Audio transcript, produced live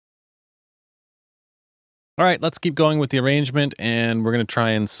All right, let's keep going with the arrangement, and we're going to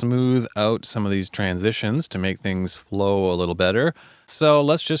try and smooth out some of these transitions to make things flow a little better. So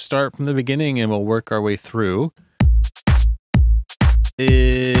let's just start from the beginning and we'll work our way through.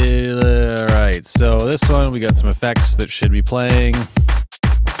 All right, so this one, we got some effects that should be playing.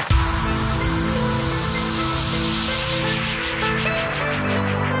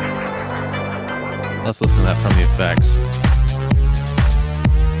 Let's listen to that from the effects.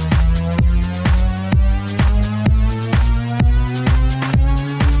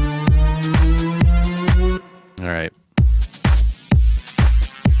 All right.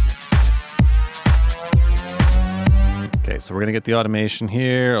 Okay, so we're going to get the automation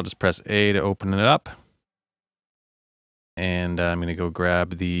here. I'll just press A to open it up. And I'm going to go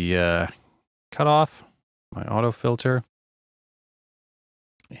grab the cutoff, my auto filter.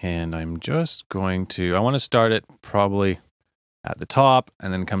 And I'm just going to, I want to start it probably at the top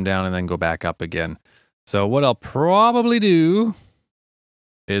and then come down and then go back up again. So what I'll probably do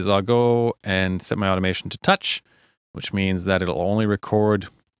is I'll go and set my automation to touch, which means that it'll only record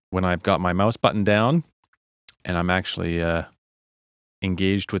when I've got my mouse button down and I'm actually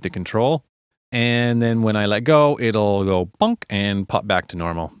engaged with the control. And then when I let go, it'll go bonk and pop back to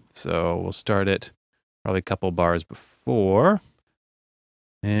normal. So we'll start it probably a couple bars before.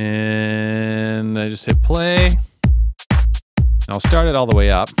 And I just hit play. And I'll start it all the way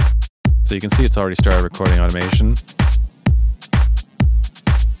up. So you can see it's already started recording automation.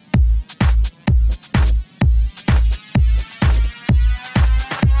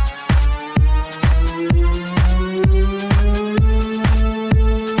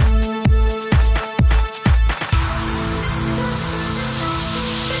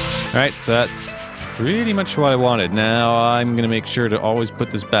 All right, so that's pretty much what I wanted. Now I'm going to make sure to always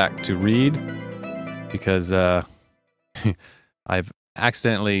put this back to read because I've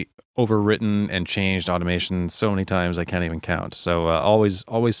accidentally overwritten and changed automation so many times I can't even count. So always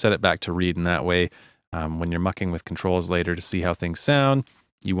set it back to read, in that way when you're mucking with controls later to see how things sound,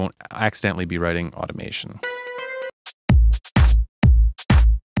 you won't accidentally be writing automation.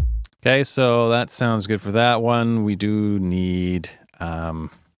 Okay, so that sounds good for that one. We do need I'm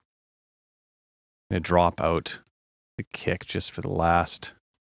going to drop out the kick just for the last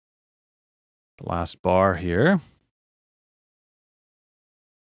bar here.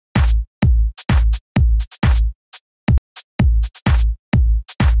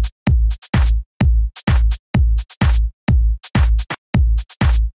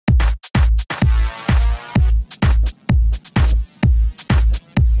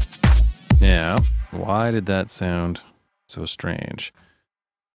 Now, why did that sound so strange?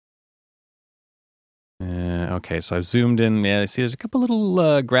 Okay, so I've zoomed in. Yeah, I see there's a couple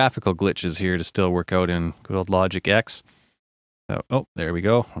little graphical glitches here to still work out in good old Logic X. So, oh, there we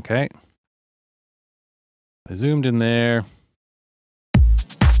go. Okay. I zoomed in there.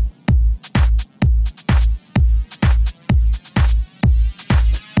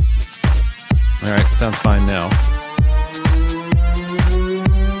 All right, sounds fine now.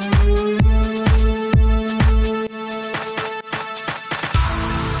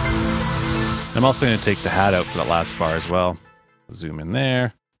 I'm also going to take the hat out for that last bar as well. Zoom in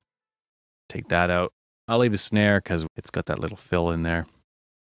there. Take that out. I'll leave the snare because it's got that little fill in there.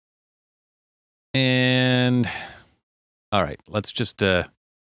 And all right, let's just,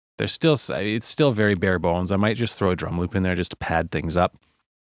 it's still very bare bones. I might just throw a drum loop in there just to pad things up.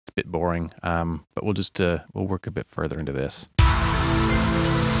 It's a bit boring, but we'll just, we'll work a bit further into this.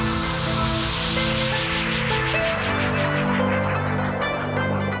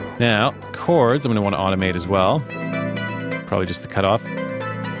 Now, chords, I'm going to want to automate as well. Probably just the cutoff.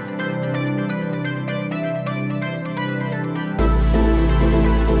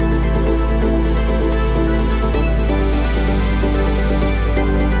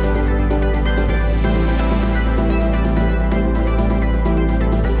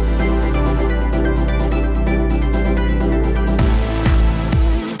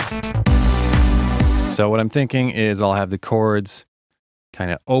 So what I'm thinking is I'll have the chords kind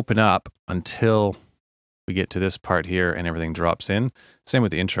of open up until we get to this part here and everything drops in. Same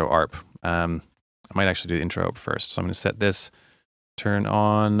with the intro ARP. I might actually do the intro ARP first. So I'm going to set this, turn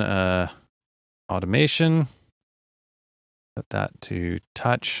on automation, set that to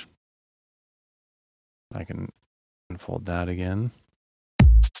touch. I can unfold that again.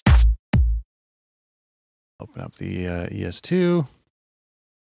 Open up the ES2.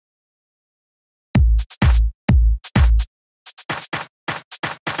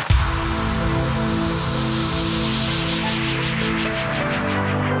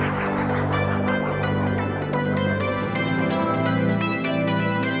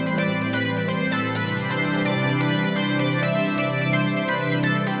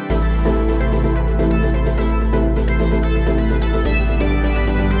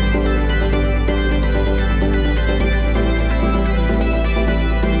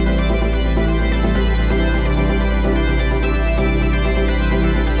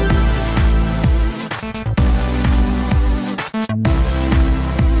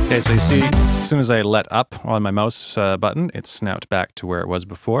 Okay, so you see, as soon as I let up on my mouse button, it snapped back to where it was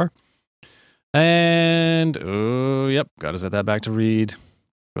before. And, oh, yep, got to set that back to read.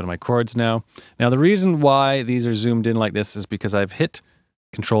 Go to my chords now. Now, the reason why these are zoomed in like this is because I've hit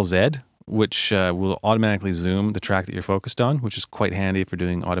Control-Z, which will automatically zoom the track that you're focused on, which is quite handy for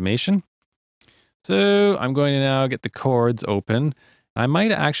doing automation. So I'm going to now get the chords open. I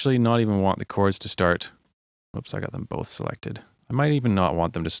might actually not even want the chords to start. Oops, I got them both selected. I might even not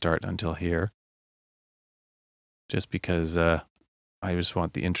want them to start until here. Just because I just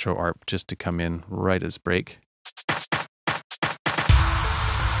want the intro ARP just to come in right as break.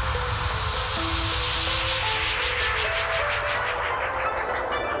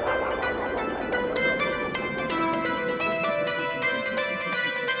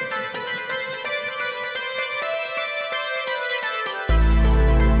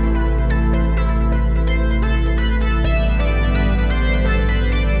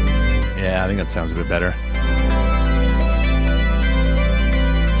 Yeah, I think that sounds a bit better.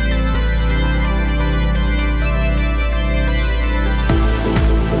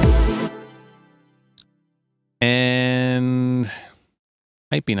 And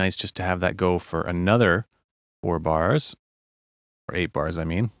might be nice just to have that go for another 4 bars, or 8 bars, I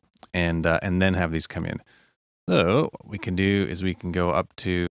mean, and then have these come in. So what we can do is we can go up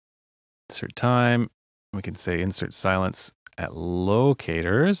to insert time. We can say insert silence at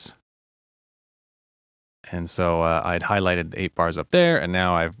locators. And so I'd highlighted the 8 bars up there, and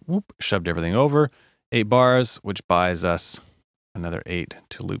now I've shoved everything over 8 bars, which buys us another 8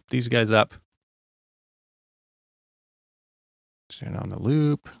 to loop these guys up. Turn on the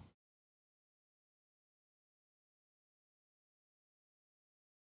loop.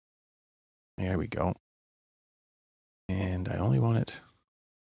 There we go. And I only want it.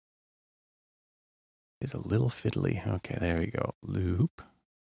 It's a little fiddly. Okay, there we go. Loop.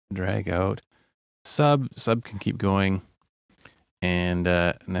 Drag out. Sub can keep going. And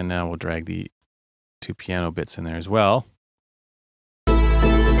then now we'll drag the 2 piano bits in there as well.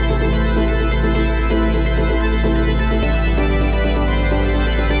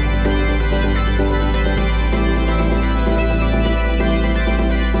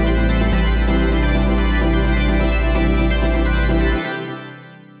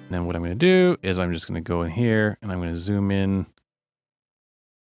 Then what I'm going to do is I'm just going to go in here and I'm going to zoom in.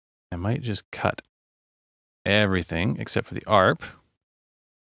 I might just cut everything except for the ARP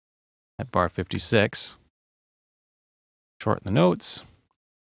at bar 56. Shorten the notes.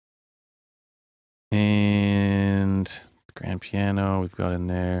 And the grand piano we've got in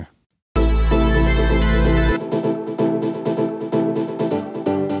there.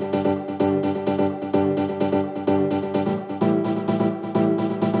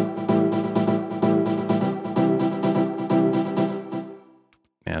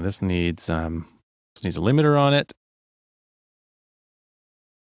 Now this needs a limiter on it.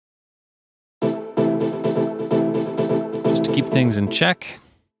 Just to keep things in check.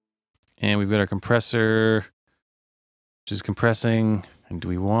 And we've got our compressor, which is compressing. And do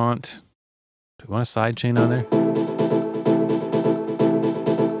we want a side chain on there?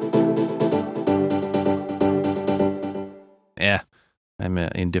 Yeah, I'm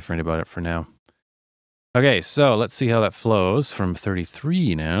indifferent about it for now. Okay, so let's see how that flows from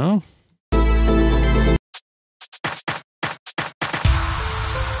 33 now.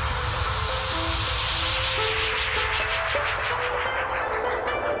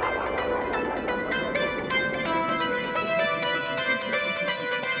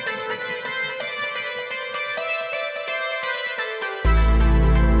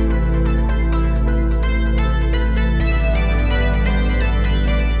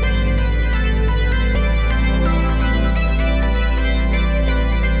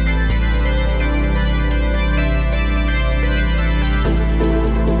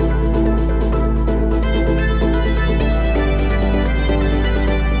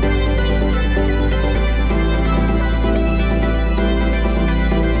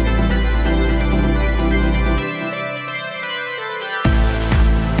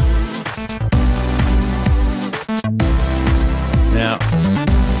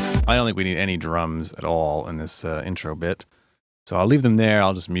 I don't think we need any drums at all in this intro bit. So I'll leave them there.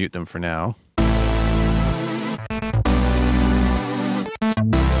 I'll just mute them for now.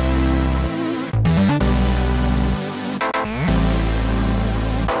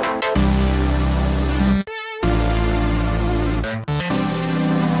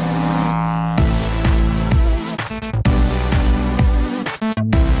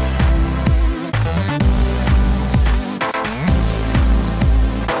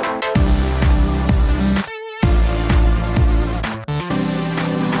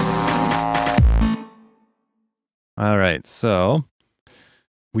 right, so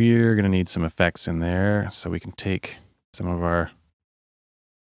we're going to need some effects in there, so we can take some of our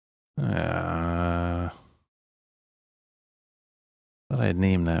thought I'd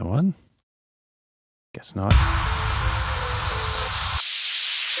name that one. Guess not.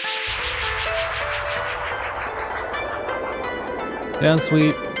 Down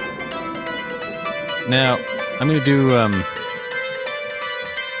sweep. Now I'm going to do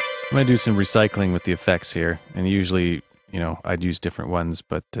some recycling with the effects here, and usually, you know, I'd use different ones,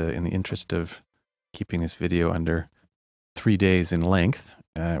 but in the interest of keeping this video under 3 days in length,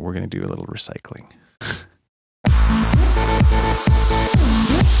 we're going to do a little recycling.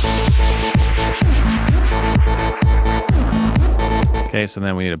 Okay, so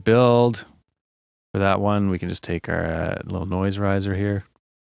then we need a build. For that one, we can just take our little noise riser here.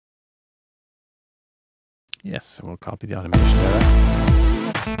 Yes, and we'll copy the automation data.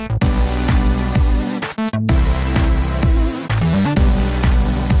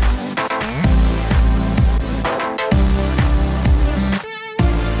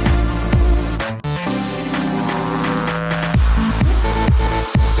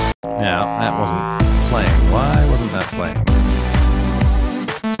 Now, that wasn't playing. Why wasn't that playing?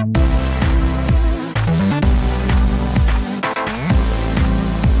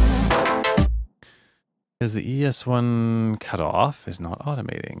 Because the ES1 cutoff is not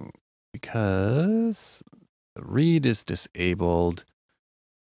automating, because the read is disabled,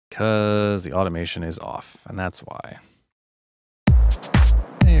 because the automation is off, and that's why.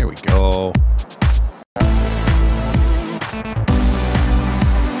 There we go.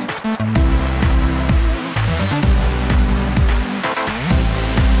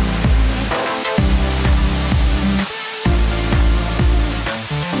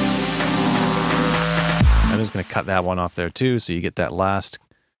 I'm just going to cut that one off there too, so you get that last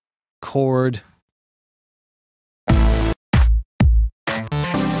chord.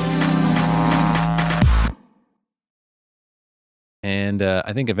 And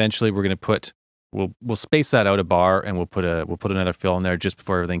I think eventually we're going to put, we'll space that out a bar, and we'll put another fill in there just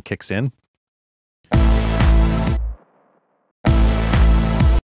before everything kicks in.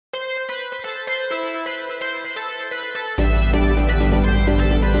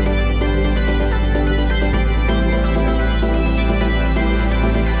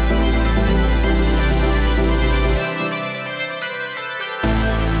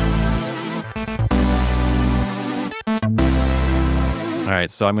 All right,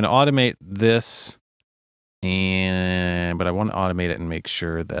 so I'm going to automate this, but I want to automate it and make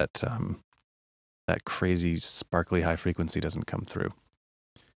sure that that crazy sparkly high frequency doesn't come through.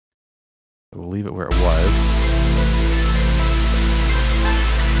 So we'll leave it where it was.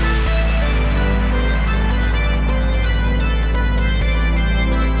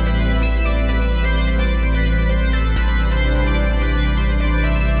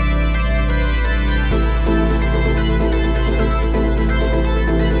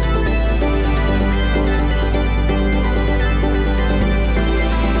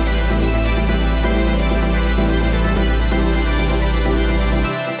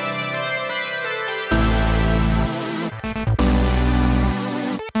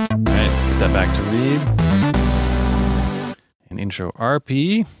 Back to read and intro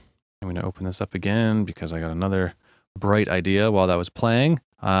RP. I'm going to open this up again because I got another bright idea while that was playing.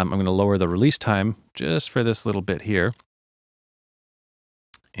 I'm going to lower the release time just for this little bit here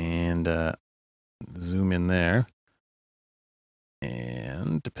and zoom in there.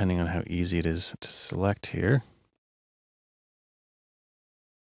 And depending on how easy it is to select here,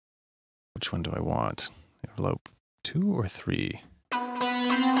 which one do I want? Envelope 2 or 3?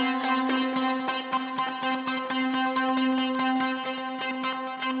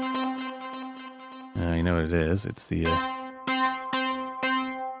 You know what it is. It's the yeah,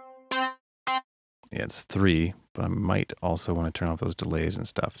 it's 3, but I might also want to turn off those delays and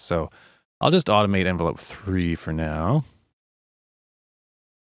stuff. So I'll just automate envelope 3 for now.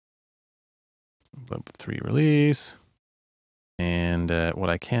 Envelope 3 release. And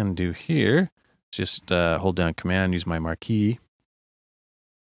what I can do here is just hold down Command and use my marquee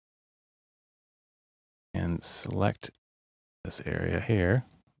and select this area here.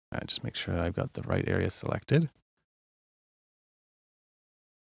 Just make sure that I've got the right area selected.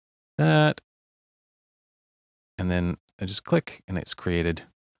 That. And then I just click and it's created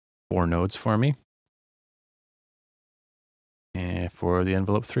 4 nodes for me. And for the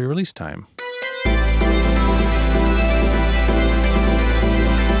envelope 3 release time.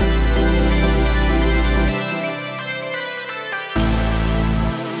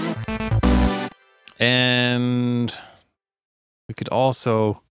 And we could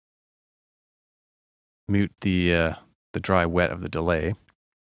also mute the the dry wet of the delay.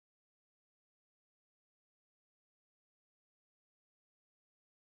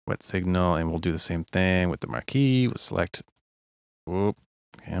 Wet signal, and we'll do the same thing with the marquee. We'll select, whoop,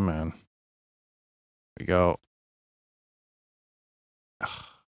 come on. Here we go.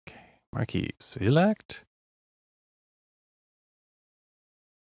 Okay, marquee, select.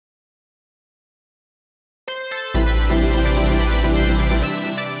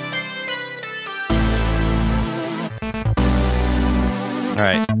 All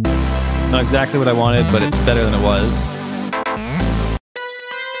right, not exactly what I wanted, but it's better than it was.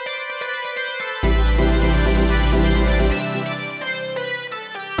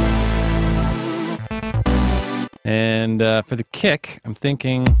 And for the kick, I'm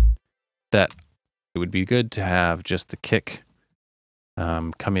thinking that it would be good to have just the kick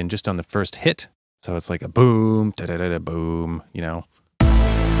come in just on the first hit. So it's like a boom, da-da-da-da, boom, you know.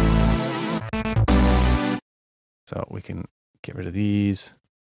 So we can get rid of these.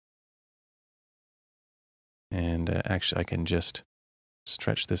 And actually, I can just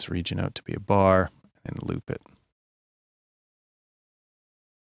stretch this region out to be a bar and loop it.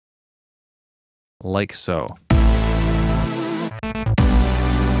 Like so.